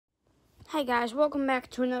Hi guys, welcome back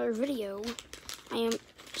to another video. I am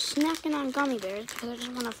snacking on gummy bears because I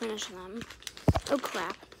just want to finish them. Oh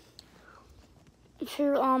crap.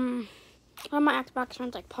 So, one of my Xbox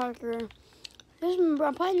friends like Parker, I'm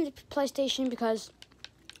playing the PlayStation because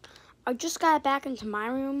I just got it back into my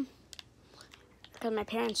room because my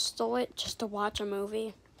parents stole it just to watch a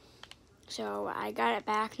movie. So I got it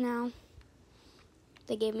back now.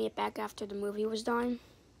 They gave me it back after the movie was done.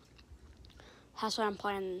 That's why I'm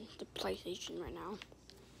playing the PlayStation right now.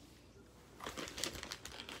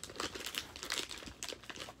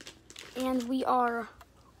 And we are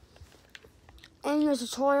in the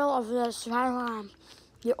tutorial of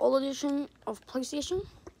the old edition of PlayStation,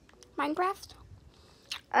 Minecraft.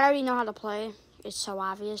 I already know how to play. It's so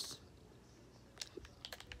obvious.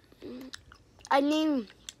 It's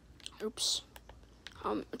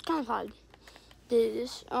kind of hard.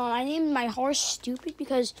 I named my horse Stupid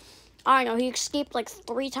because, I don't know, he escaped like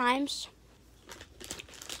 3 times.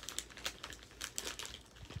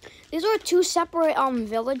 These are 2 separate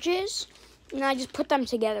villages, and I just put them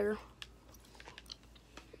together.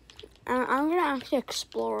 I'm gonna actually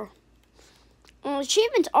explore.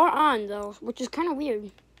 Achievements are on though, which is kind of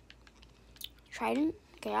weird. Trident?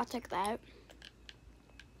 Okay, I'll take that.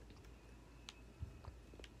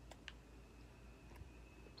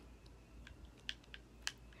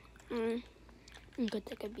 I'm gonna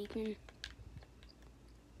take a beacon.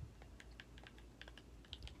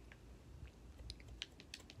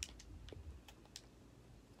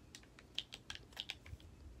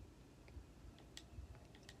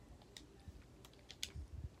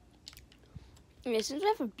 Okay, since we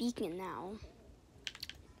have a beacon now,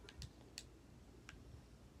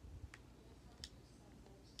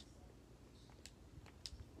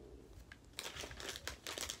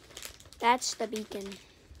 that's the beacon.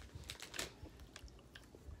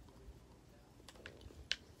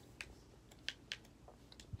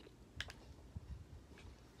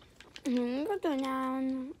 Go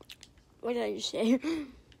down. What did I just say?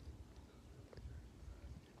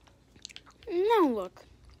 Now look.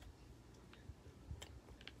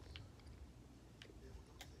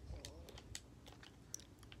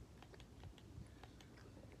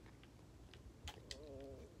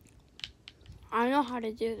 I know how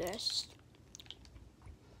to do this.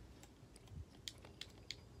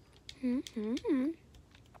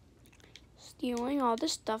 Stealing all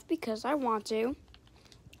this stuff because I want to.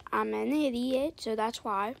 I'm an idiot, so that's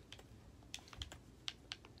why.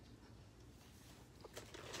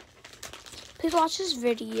 Please watch this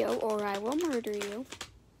video or I will murder you.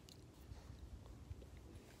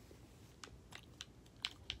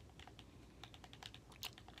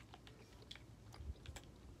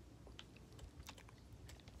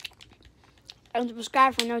 And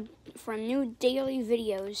subscribe for new daily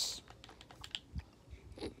videos.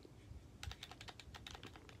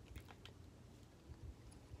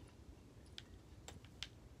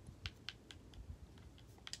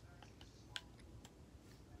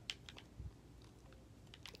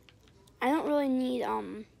 I don't really need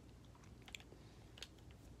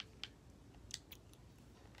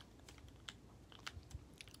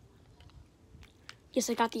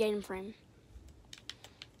Yes, I got the item frame.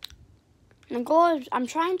 The goal is I'm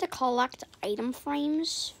trying to collect item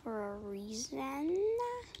frames for a reason.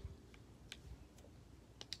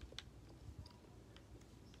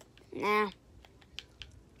 Nah.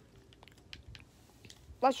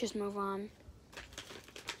 Let's just move on.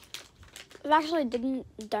 I've actually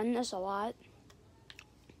done this a lot.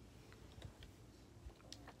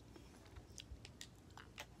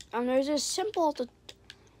 There's this simple.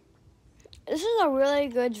 This is a really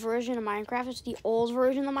good version of Minecraft. It's the old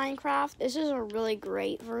version of Minecraft. This is a really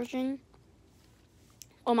great version,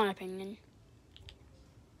 in my opinion.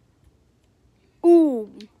 Ooh.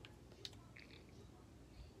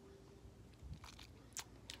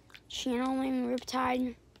 Channeling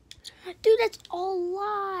Riptide. Dude, that's all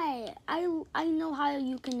lie. I know how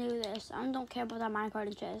you can do this. I don't care about that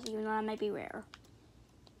minecart chest, even though that might be rare.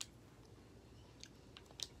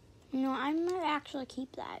 No, I might actually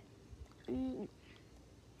keep that.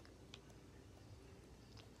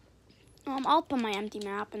 I'll put my empty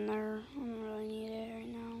map in there. I don't really need it right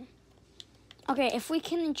now. Okay, if we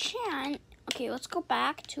can enchant. Okay, let's go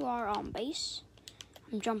back to our base.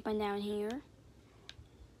 I'm jumping down here.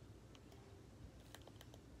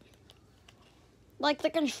 Like,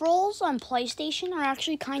 the controls on PlayStation are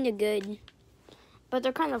actually kind of good. But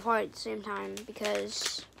they're kind of hard at the same time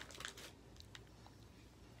because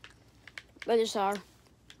they just are.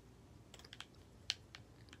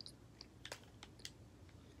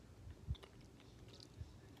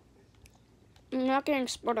 I'm not going to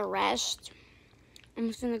explore the rest. I'm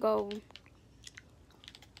just going to go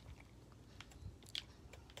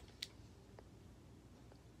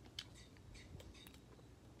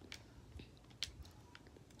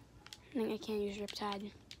think I can't use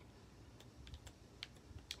Riptide.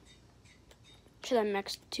 Should have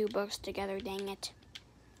mixed two books together, dang it.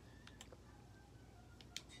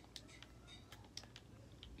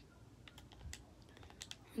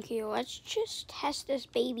 Okay, let's just test this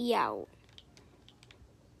baby out.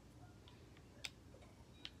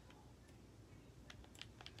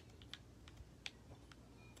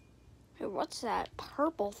 Hey, what's that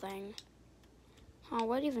purple thing? Oh,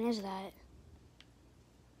 what even is that?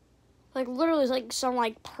 Like, literally, it's like some,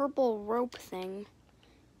 like, purple rope thing.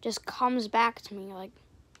 Just comes back to me, like.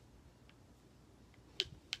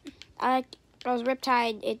 I was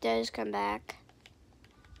Riptide, it does come back.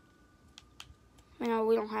 No,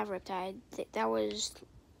 we don't have Riptide. That was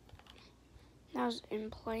in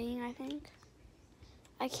playing, I think.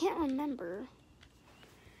 I can't remember.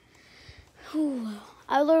 Whew.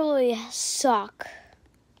 I literally suck.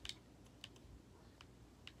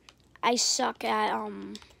 I suck at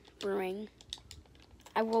brewing.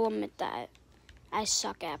 I will admit that. I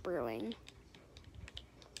suck at brewing.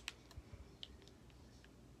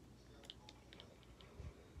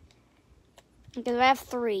 Because I have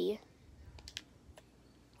 3.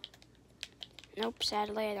 Nope,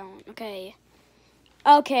 sadly I don't. Okay.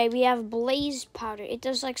 Okay, we have blaze powder. It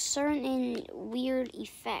does like certain weird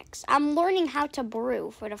effects. I'm learning how to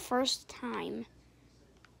brew for the first time.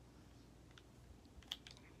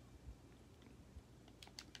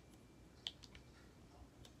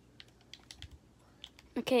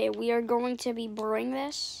 Okay, we are going to be brewing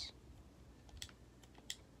this.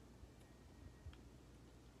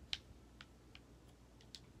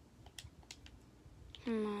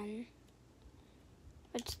 Come on.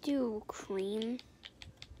 Let's do cream.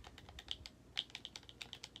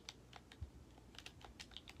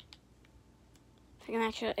 If I can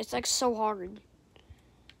actually, it's like so hard.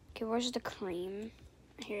 Okay, where's the cream?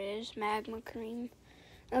 Here it is, magma cream.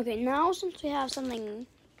 Okay, now since we have something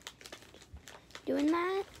doing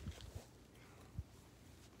that,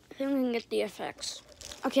 I think we can get the effects.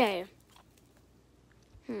 Okay.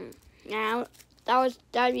 Now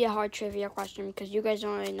that'd be a hard trivia question because you guys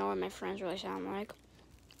don't really know what my friends really sound like.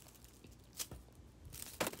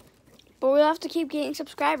 But we'll have to keep getting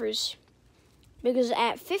subscribers because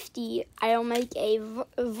at 50, I'll make a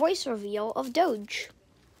voice reveal of Doge.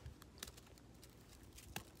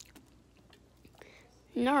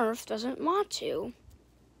 Nerf doesn't want to.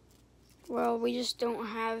 Well, we just don't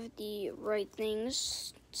have the right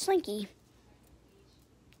things. Slinky.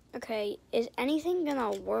 Okay, is anything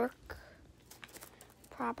gonna work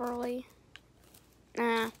properly?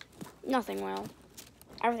 Nah, nothing will.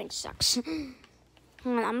 Everything sucks.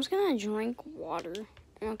 Hold on, I'm just gonna drink water.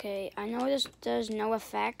 Okay, I know this does no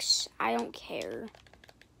effects. I don't care.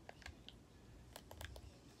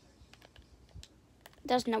 It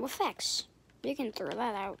does no effects. You can throw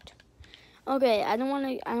that out. Okay, I don't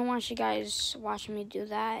want you guys watching me do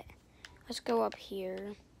that. Let's go up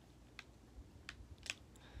here.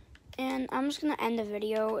 And I'm just gonna end the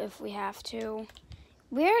video if we have to.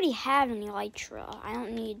 We already have an elytra. I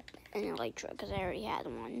don't need an elytra because I already had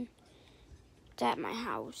one. It's at my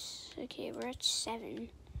house. Okay, we're at 7.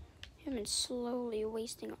 I've been slowly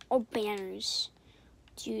wasting. Oh, banners.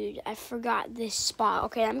 Dude, I forgot this spot.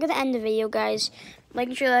 Okay, I'm gonna end the video, guys.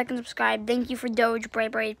 Make sure to like and subscribe. Thank you for Doge,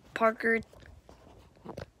 Bright, Parker,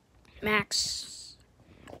 Max,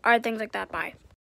 all things like that. Bye.